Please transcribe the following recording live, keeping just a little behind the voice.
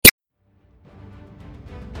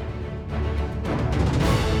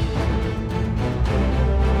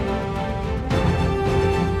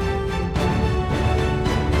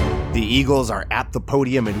Eagles are at the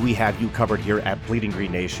podium, and we have you covered here at Bleeding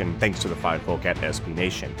Green Nation, thanks to the fine folk at SB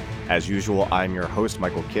Nation. As usual, I'm your host,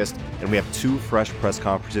 Michael Kist, and we have two fresh press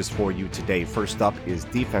conferences for you today. First up is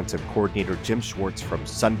defensive coordinator Jim Schwartz from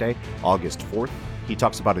Sunday, August 4th. He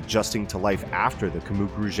talks about adjusting to life after the Kamu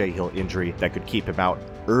Grugier-Hill injury that could keep him out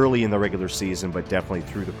early in the regular season, but definitely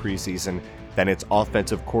through the preseason. Then it's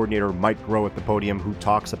offensive coordinator Mike Groh at the podium, who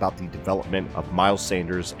talks about the development of Miles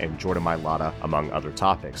Sanders and Jordan Mailata, among other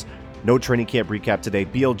topics. No training camp recap today.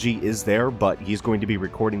 BLG is there, but he's going to be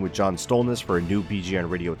recording with John Stolnis for a new BGN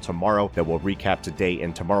radio tomorrow that will recap today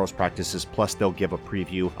and tomorrow's practices, plus they'll give a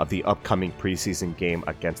preview of the upcoming preseason game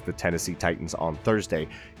against the Tennessee Titans on Thursday.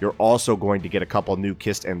 You're also going to get a couple new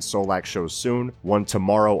Kist and Solak shows soon, one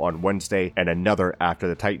tomorrow on Wednesday and another after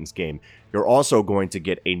the Titans game. You're also going to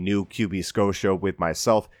get a new QB Sco show with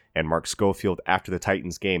myself and Mark Schofield after the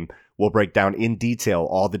Titans game. We'll break down in detail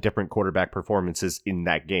all the different quarterback performances in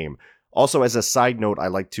that game. Also, as a side note, I'd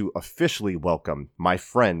like to officially welcome my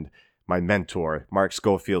friend, my mentor, Mark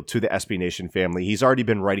Schofield, to the SB Nation family. He's already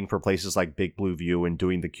been writing for places like Big Blue View and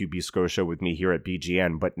doing the QB Sco show with me here at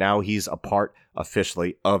BGN, but now he's a part,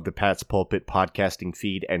 officially, of the Pat's Pulpit podcasting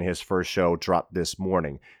feed, and his first show dropped this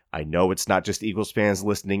morning. I know it's not just Eagles fans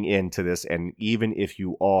listening in to this, and even if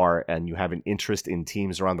you are and you have an interest in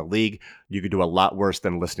teams around the league, you could do a lot worse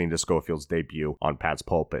than listening to Schofield's debut on Pat's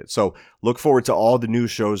Pulpit. So look forward to all the new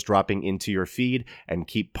shows dropping into your feed, and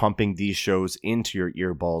keep pumping these shows into your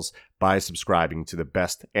earballs by subscribing to the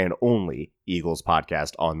best and only Eagles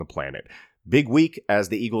podcast on the planet. Big week as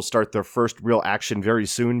the Eagles start their first real action very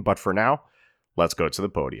soon, but for now, let's go to the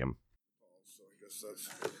podium. So I guess that's...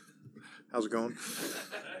 How's it going?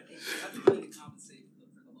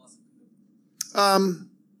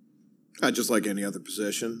 Just like any other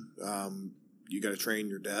position, you got to train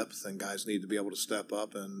your depth, and guys need to be able to step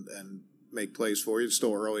up and make plays for you. It's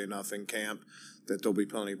still early enough in camp that there'll be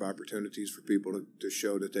plenty of opportunities for people to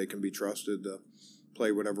show that they can be trusted to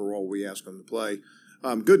play whatever role we ask them to play.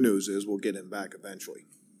 Good news is we'll get him back eventually.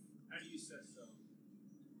 How do you assess your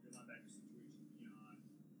linebacker situation beyond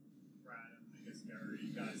Brad and I guess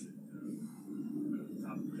Gary, guys at the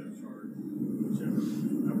top of the depth chart, whichever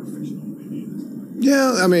fictional maybe at this point?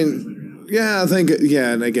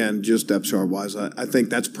 And again, just depth chart wise, I think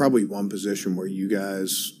that's probably one position where you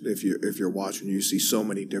guys, if you're watching, you see so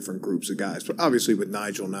many different groups of guys. But obviously, with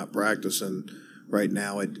Nigel not practicing right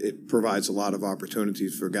now, it provides a lot of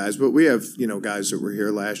opportunities for guys. But we have guys that were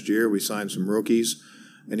here last year. We signed some rookies,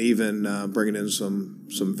 and even bringing in some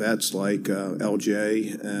vets like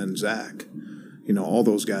LJ and Zach. All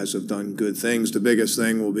those guys have done good things. The biggest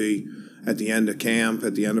thing will be at the end of camp,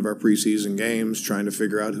 at the end of our preseason games, trying to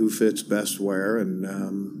figure out who fits best where, and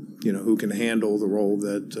who can handle the role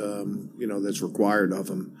that that's required of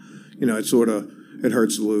them. It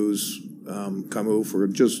hurts to lose Kamu for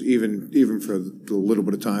just even for the little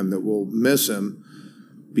bit of time that we'll miss him,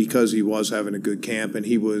 because he was having a good camp, and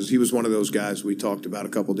he was one of those guys we talked about a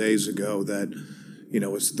couple days ago that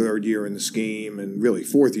his third year in the scheme, and really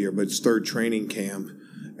fourth year, but his third training camp.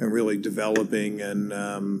 And really developing and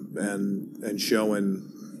showing,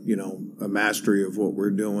 a mastery of what we're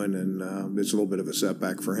doing, and it's a little bit of a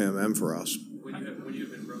setback for him and for us. When you've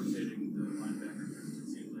been rotating the linebackers, it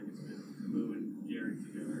seems like it's been Kamu and Gary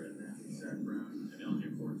together, and then Zach Brown and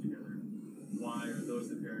LJ Ford together. Why are those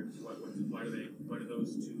the pairs? Why do those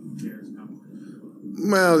two pairs complement?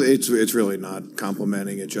 Well, it's really not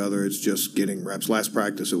complementing each other. It's just getting reps. Last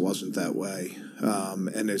practice, it wasn't that way.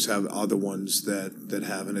 And there's other ones that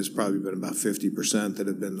haven't. It's probably been about 50% that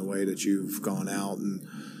have been the way that you've gone out. And,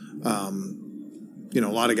 a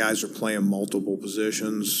lot of guys are playing multiple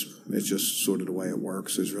positions. It's just sort of the way it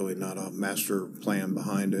works. There's really not a master plan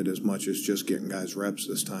behind it as much as just getting guys reps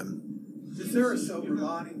this time. Is there a silver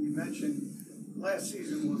lining? You mentioned last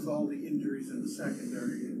season with all the injuries in the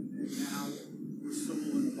secondary, and now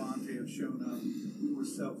Sewell and Avante have shown up more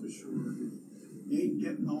self-assured. Nate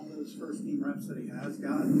getting all those first-team reps that he has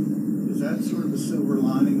gotten, is that sort of a silver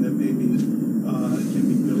lining that maybe can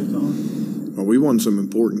be built on? Well, we won some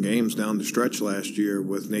important games down the stretch last year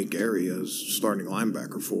with Nate Gary as starting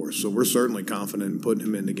linebacker for us. So we're certainly confident in putting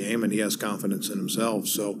him in the game, and he has confidence in himself.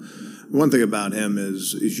 So one thing about him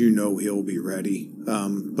is he'll be ready.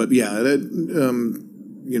 But yeah,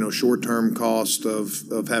 short-term cost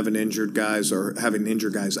of having injured guys or having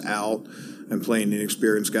injured guys out and playing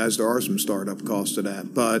inexperienced guys, there are some startup costs to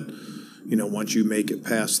that. But, once you make it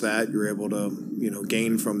past that, you're able to,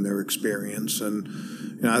 gain from their experience. And,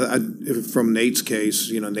 from Nate's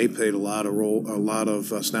case, Nate played a lot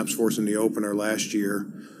of snaps for us in the opener last year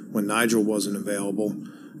when Nigel wasn't available.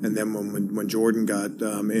 And then when Jordan got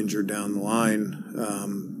injured down the line,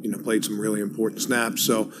 played some really important snaps.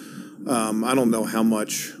 So I don't know how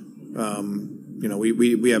much.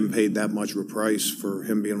 We haven't paid that much of a price for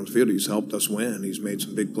him being on the field. He's helped us win. He's made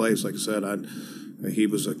some big plays. Like I said, he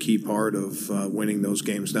was a key part of winning those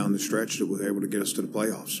games down the stretch that were able to get us to the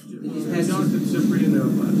playoffs. Has Jonathan Cyprien,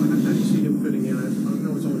 how do you see him fitting in? I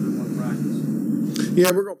know it's only been one practice.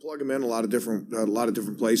 Yeah, we're going to plug him in a lot of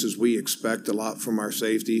different places. We expect a lot from our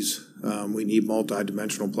safeties. We need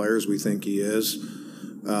multi-dimensional players. We think he is.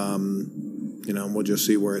 We'll just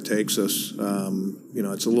see where it takes us.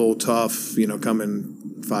 It's a little tough, coming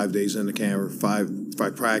 5 days into camp or five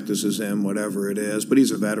practices in, whatever it is. But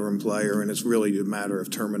he's a veteran player, and it's really a matter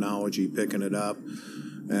of terminology, picking it up.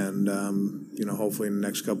 And, hopefully in the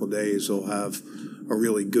next couple of days he'll have a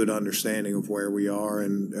really good understanding of where we are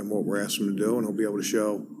and what we're asking him to do, and he'll be able to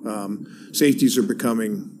show. Safeties are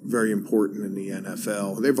becoming very important in the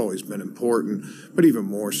NFL. They've always been important, but even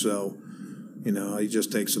more so. It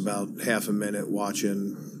just takes about half a minute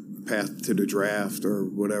watching Path to the Draft or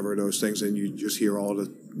whatever, those things, and you just hear all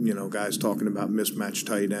the, guys talking about mismatched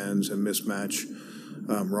tight ends and mismatch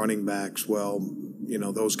running backs. Well,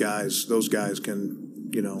 those guys can,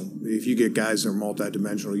 if you get guys that are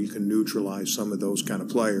multidimensional, you can neutralize some of those kind of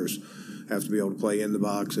players. Have to be able to play in the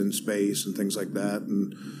box, in space, and things like that.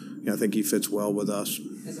 And I think he fits well with us.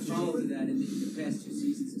 As a follow-up to that, in the past 2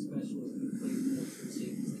 seasons especially, we've played more true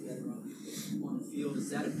safeties together on the field. Is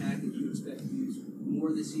that a package you expect to use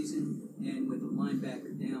more this season? And with the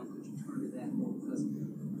linebacker down, could you turn to that more because of that?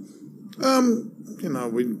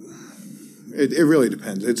 It really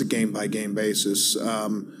depends. It's a game-by-game basis.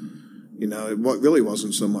 It really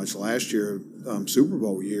wasn't so much last year, Super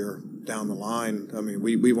Bowl year, down the line. I mean,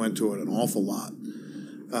 we went to it an awful lot.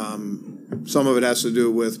 Some of it has to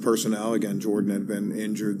do with personnel. Again, Jordan had been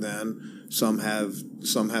injured then. Some has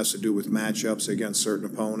to do with matchups against certain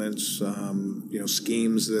opponents.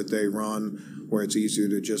 Schemes that they run where it's easier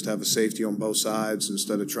to just have a safety on both sides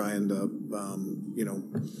instead of trying to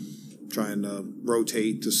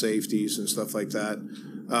rotate to safeties and stuff like that.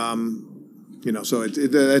 So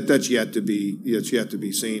that's yet to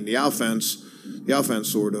be seen. The offense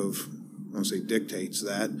sort of, I don't say dictates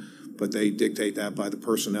that, but they dictate that by the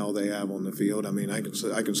personnel they have on the field. I mean, I can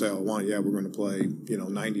say all I want. Yeah, we're going to play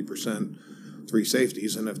 90% 3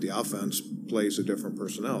 safeties, and if the offense plays a different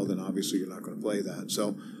personnel, then obviously you're not going to play that.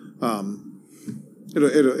 So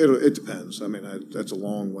it depends. I mean, that's a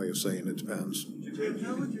long way of saying it depends. Jim,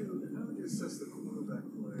 how would you assess the quarterback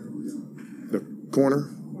play? The corner?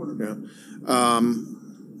 Yeah. I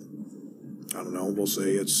don't know. We'll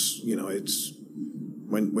see. It's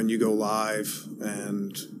when you go live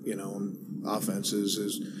and offenses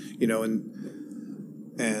is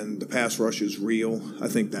and the pass rush is real. I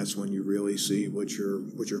think that's when you really see what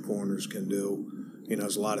your corners can do.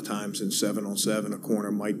 There's a lot of times in 7-on-7 a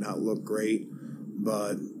corner might not look great,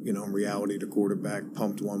 but in reality the quarterback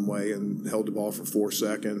pumped one way and held the ball for 4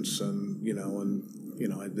 seconds, and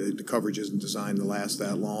the coverage isn't designed to last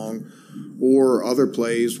that long. Or other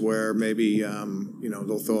plays where maybe,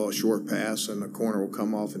 they'll throw a short pass and the corner will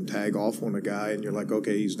come off and tag off on a guy, and you're like,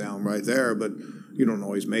 okay, he's down right there, but you don't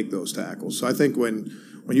always make those tackles. So I think when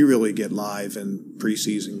you really get live in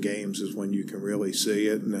preseason games is when you can really see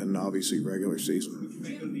it, and then obviously regular season. What do you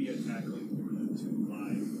make of the tackling for the 2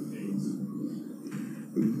 live days?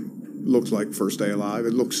 Looks like first day of live.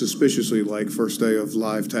 It looks suspiciously like first day of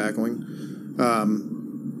live tackling.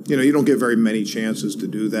 You don't get very many chances to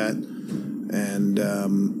do that, and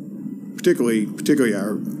particularly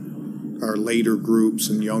our later groups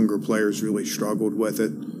and younger players really struggled with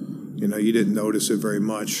it. You didn't notice it very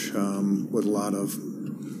much with a lot of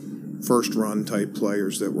first run type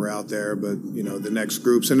players that were out there, but the next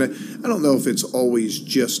groups, and I don't know if it's always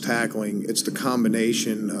just tackling. It's the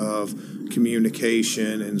combination of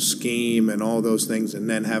communication and scheme and all those things, and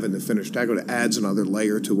then having the finished tackle that adds another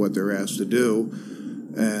layer to what they're asked to do,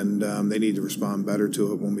 and they need to respond better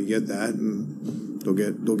to it when we get that, and they'll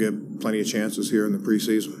get plenty of chances here in the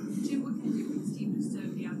preseason. Jim, what kind of difference do you just to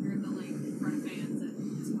be out there in the lake in front of fans at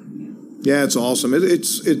Swan Camp? Yeah, it's awesome.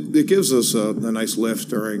 It gives us a nice lift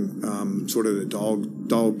during sort of the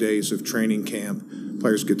dog days of training camp.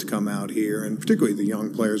 Players get to come out here, and particularly the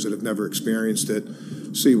young players that have never experienced it,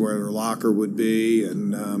 see where their locker would be,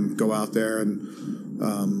 and go out there and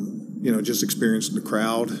just experience the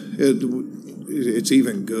crowd. It's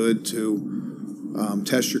even good to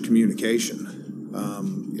test your communication.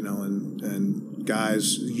 And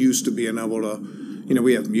guys used to being able to,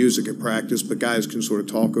 we have music at practice, but guys can sort of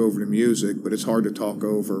talk over the music, but it's hard to talk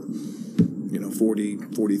over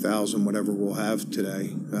 40,000, whatever we'll have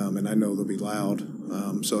today, and I know they'll be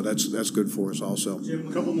loud, so that's good for us also.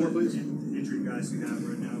 Jim, Couple more, please. In injured guys you have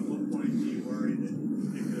right now, at what point do you worry that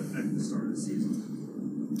it could affect the start of the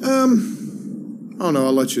season? I don't know.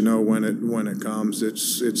 I'll let you know when it comes.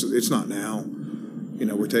 It's not now.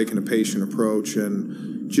 We're taking a patient approach,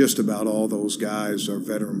 and just about all those guys are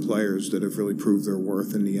veteran players that have really proved their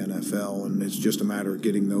worth in the NFL, and it's just a matter of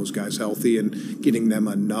getting those guys healthy and getting them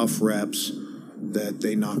enough reps that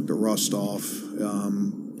they knock the rust off.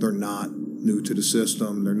 They're not new to the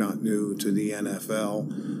system. They're not new to the NFL.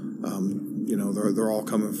 They're all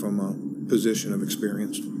coming from a position of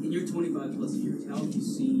experience. In your 25 plus years, how have you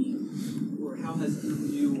seen, or how has your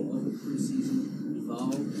view of the preseason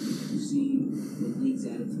evolved? Have you seen the league's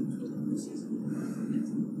attitude toward the preseason?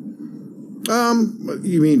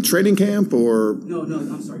 You mean training camp or? No,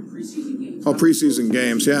 I'm sorry, preseason games. Oh, preseason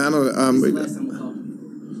games. Yeah, I know. When's the last time we talked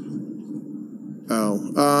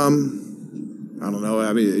before? I don't know.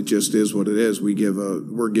 I mean, it just is what it is.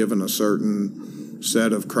 We're given a certain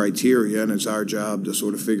set of criteria, and it's our job to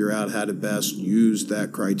sort of figure out how to best use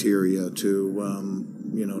that criteria to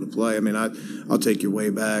to play. I mean, I'll take you way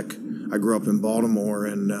back. I grew up in Baltimore,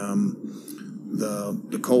 and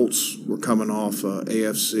the Colts were coming off a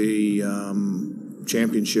AFC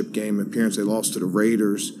championship game appearance. They lost to the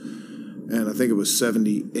Raiders, and I think it was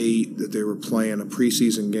 78 that they were playing a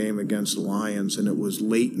preseason game against the Lions, and it was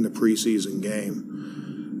late in the preseason game.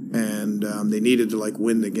 And they needed to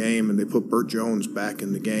win the game, and they put Burt Jones back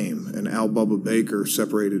in the game, and Al Bubba Baker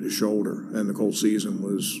separated his shoulder, and the whole season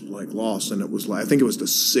was lost. And it was I think it was the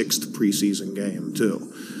 6th preseason game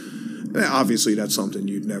too. And obviously, that's something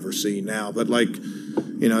you'd never see now, but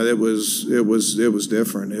it was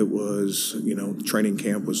different. It was training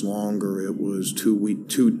camp was longer. It was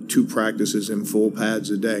 2 practices in full pads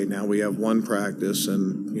a day. Now we have 1 practice,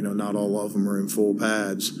 and not all of them are in full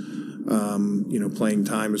pads. Playing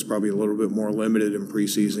time is probably a little bit more limited in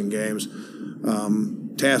preseason games.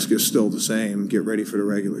 Task is still the same. Get ready for the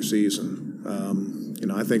regular season.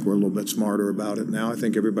 I think we're a little bit smarter about it now. I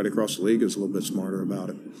think everybody across the league is a little bit smarter about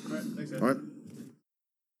it. All right, thanks, Ed. All right.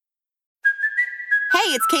 Hey,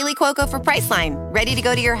 it's Kaylee Cuoco for Priceline. Ready to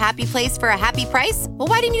go to your happy place for a happy price? Well,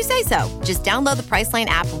 why didn't you say so? Just download the Priceline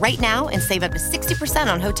app right now and save up to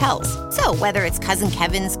 60% on hotels. So whether it's Cousin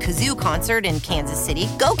Kevin's Kazoo Concert in Kansas City,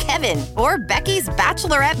 go Kevin, or Becky's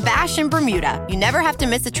Bachelorette Bash in Bermuda, you never have to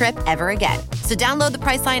miss a trip ever again. So download the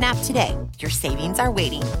Priceline app today. Your savings are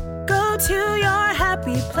waiting. Go to your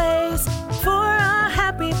happy place for a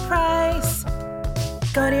happy price.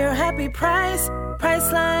 Go to your happy price,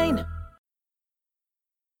 Priceline.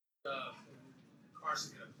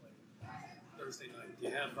 Carson going to play Thursday night? Do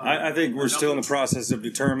you have? I think we're still in the process of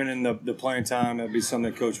determining the playing time. That'd be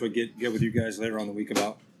something that Coach would get with you guys later on the week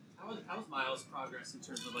about. How's Miles' progress in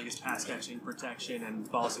terms of his pass catching, protection, and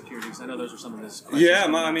ball security? Because I know those are some of his questions. Yeah,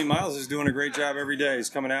 Miles is doing a great job every day. He's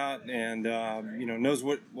coming out and knows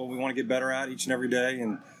what we want to get better at each and every day.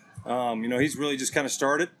 And he's really just kind of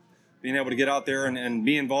started being able to get out there and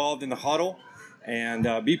be involved in the huddle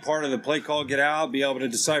and be part of the play call, get out, be able to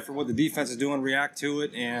decipher what the defense is doing, react to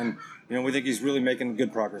it, and we think he's really making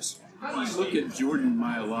good progress. How do you look at Jordan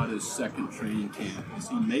Mailata's second training camp? Has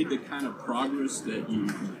he made the kind of progress that you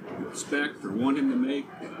expect or want him to make?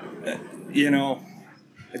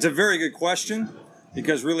 It's a very good question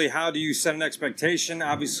because really how do you set an expectation?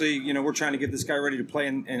 Obviously, we're trying to get this guy ready to play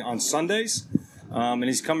on Sundays, and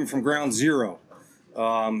he's coming from ground zero.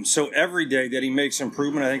 So every day that he makes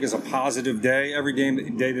improvement, I think, is a positive day. Every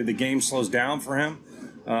day that the game slows down for him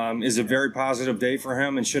is a very positive day for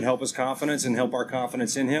him and should help his confidence and help our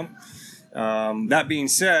confidence in him. That being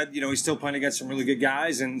said, he's still playing against some really good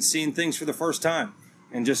guys and seeing things for the first time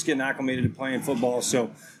and just getting acclimated to playing football.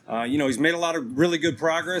 So, he's made a lot of really good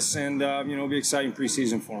progress, and it'll be exciting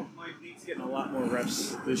preseason for him. Mike, Nate's getting a lot more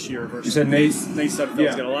reps this year versus. You said Nate? Nate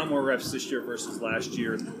Sudfeld's got a lot more reps this year versus last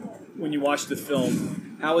year. When you watch the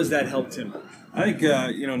film, how has that helped him? I think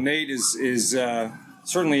Nate is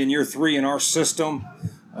certainly in year 3 in our system.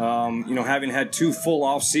 Having had 2 full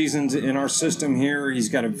off seasons in our system here, he's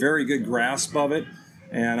got a very good grasp of it,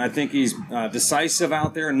 and I think he's decisive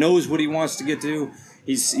out there, knows what he wants to get to.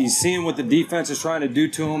 He's seeing what the defense is trying to do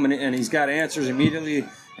to him, and he's got answers immediately,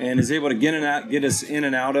 and is able to get us in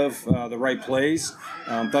and out of the right plays.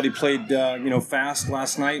 Thought he played fast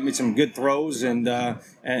last night, made some good throws, and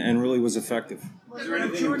really was effective. Is there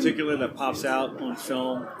anything in particular that pops out on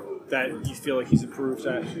film that you feel like he's improved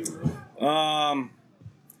at?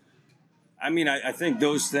 I think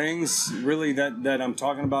those things really that I'm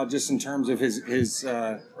talking about, just in terms of his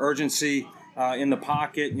urgency in the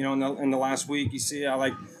pocket. In the last week, you see how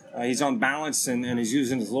he's on balance and he's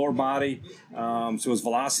using his lower body, so his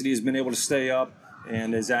velocity has been able to stay up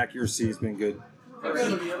and his accuracy has been good. What are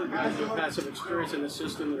some of the other guys who have some experience in the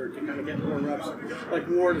system that are kind of getting more reps? Like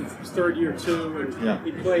Ward, his third year too, and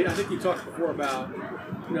he played. I think you talked before about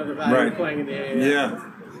the value of playing in the AAF. Yeah.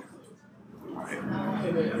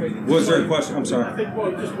 Was there a question? I'm sorry. I think,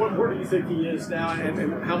 where do you think he is now,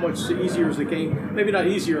 and how much easier is the game? Maybe not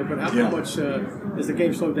easier, but how much is the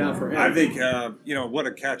game slowed down for him? I think, what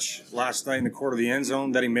a catch last night in the court of the end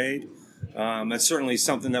zone that he made. That's certainly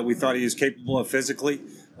something that we thought he was capable of physically,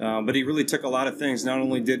 but he really took a lot of things. Not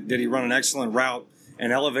only did he run an excellent route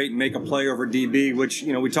and elevate and make a play over DB, which,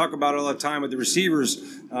 we talk about all the time with the receivers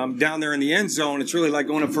down there in the end zone. It's really like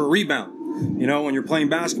going up for a rebound. When you're playing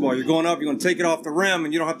basketball, you're going up, you're going to take it off the rim,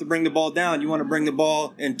 and you don't have to bring the ball down. You want to bring the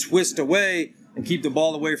ball and twist away and keep the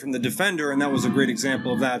ball away from the defender, and that was a great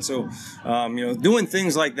example of that. So, doing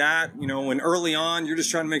things like that, when early on you're just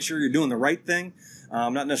trying to make sure you're doing the right thing,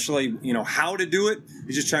 not necessarily, how to do it.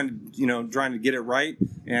 He's just trying to get it right,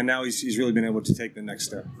 and now he's really been able to take the next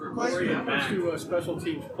step. How much do special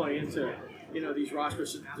teams play into these roster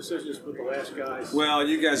decisions with the last guys? Well,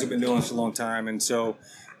 you guys have been doing this a long time, and so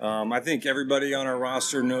I think everybody on our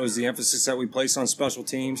roster knows the emphasis that we place on special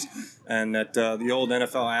teams, and that the old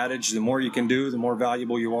NFL adage, the more you can do, the more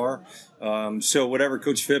valuable you are. So whatever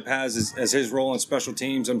Coach Phipp has as his role in special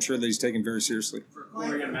teams, I'm sure that he's taken very seriously.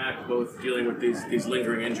 Corey and Mac both dealing with these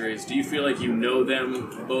lingering injuries. Do you feel like you know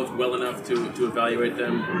them both well enough to evaluate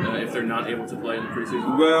them if they're not able to play in the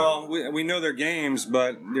preseason? Well, we know their games,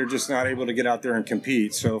 but they're just not able to get out there and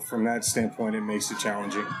compete. So from that standpoint, it makes it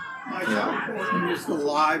challenging. Mike, how important is the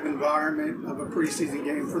live environment of a preseason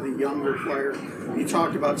game for the younger player? You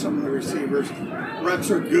talked about some of the receivers. Reps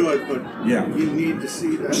are good, but you need to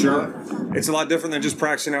see that. Sure. It's a lot different than just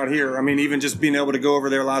practicing out here. I mean, even just being able to go over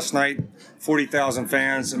there last night, 40,000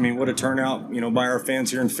 fans. I mean, what a turnout, by our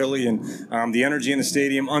fans here in Philly. And the energy in the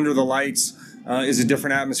stadium under the lights is a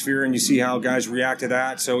different atmosphere, and you see how guys react to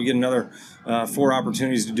that. So we get another 4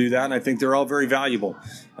 opportunities to do that, and I think they're all very valuable.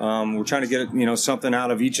 We're trying to get something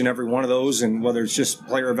out of each and every one of those, and whether it's just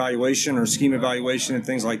player evaluation or scheme evaluation and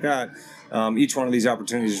things like that, each one of these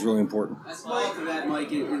opportunities is really important. As well to that,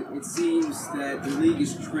 Mike, it seems that the league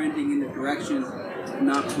is trending in the direction of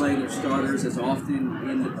not playing their starters as often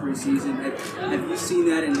in the preseason. Have you seen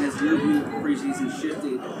that, and has your view of the preseason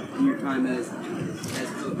shifted in your time as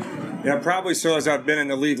coach? Yeah, probably so, as I've been in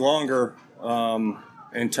the league longer,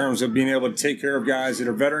 in terms of being able to take care of guys that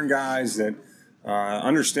are veteran guys that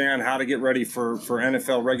understand how to get ready for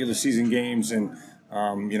NFL regular season games, and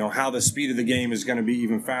how the speed of the game is going to be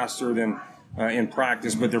even faster than in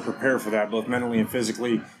practice, but they're prepared for that, both mentally and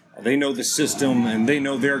physically. They know the system, and they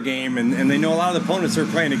know their game, and they know a lot of the opponents they're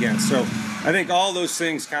playing against. So I think all those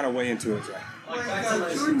things kind of weigh into it.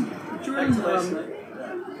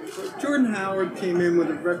 Jordan Howard came in with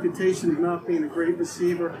a reputation of not being a great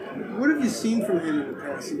receiver. What have you seen from him in the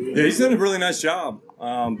past season? Yeah, he's done a really nice job,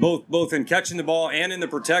 both in catching the ball and in the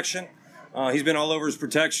protection. He's been all over his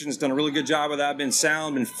protections, done a really good job of that, been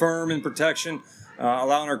sound, been firm in protection,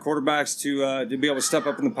 allowing our quarterbacks to be able to step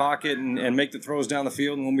up in the pocket and make the throws down the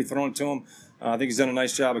field. And when we throw it to him, I think he's done a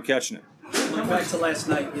nice job of catching it. Going back to last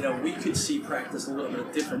night, we could see practice a little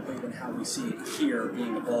bit differently than how we see it here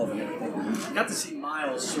being evolved and everything. Got to see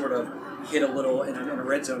Miles sort of hit a little in a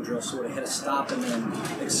red zone drill, sort of hit a stop and then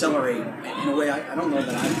accelerate in a way I don't know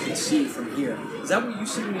that I could see from here. Is that what you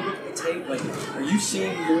see when you look at the tape? Like, are you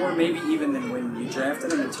seeing more maybe even than when you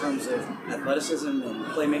drafted him in terms of athleticism and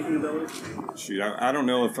playmaking ability? Shoot, I don't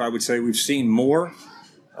know if I would say we've seen more.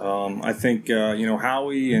 I think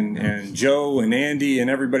Howie and Joe and Andy and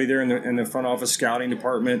everybody there in the front office scouting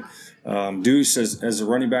department, Deuce as a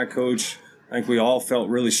running back coach, I think we all felt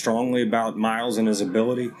really strongly about Miles and his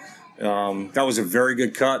ability. That was a very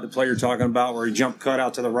good cut. The play you're talking about, where he jumped cut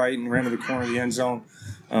out to the right and ran to the corner of the end zone,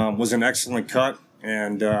 was an excellent cut,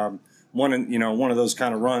 and one of those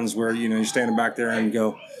kind of runs where you're standing back there and you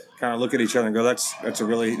go, kind of look at each other and go, that's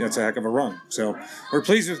a heck of a run. So we're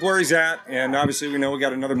pleased with where he's at, and obviously we know we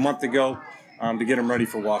got another month to go to get him ready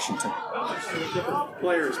for Washington. Different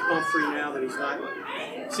players, Pumphrey, now that he's not.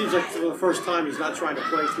 It seems like for the first time he's not trying to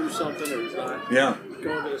play through something, or he's not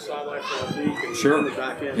going to the sideline for a week and sure. the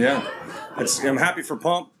back end. Yeah, I'm happy for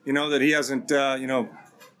Pump. That he hasn't,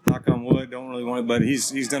 knock on wood, don't really want it, but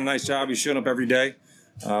he's done a nice job. He's showing up every day,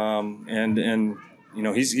 and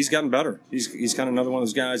he's gotten better. He's kind of another one of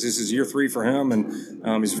those guys. This is year 3 for him,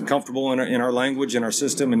 and he's comfortable in our language and our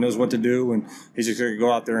system and knows what to do. And he's just going to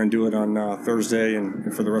go out there and do it on Thursday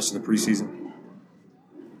and for the rest of the preseason.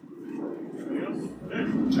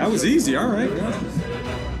 That was easy. All right. Yeah.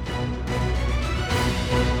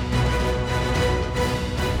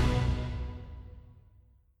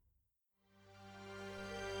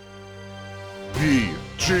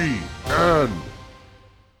 SBGN.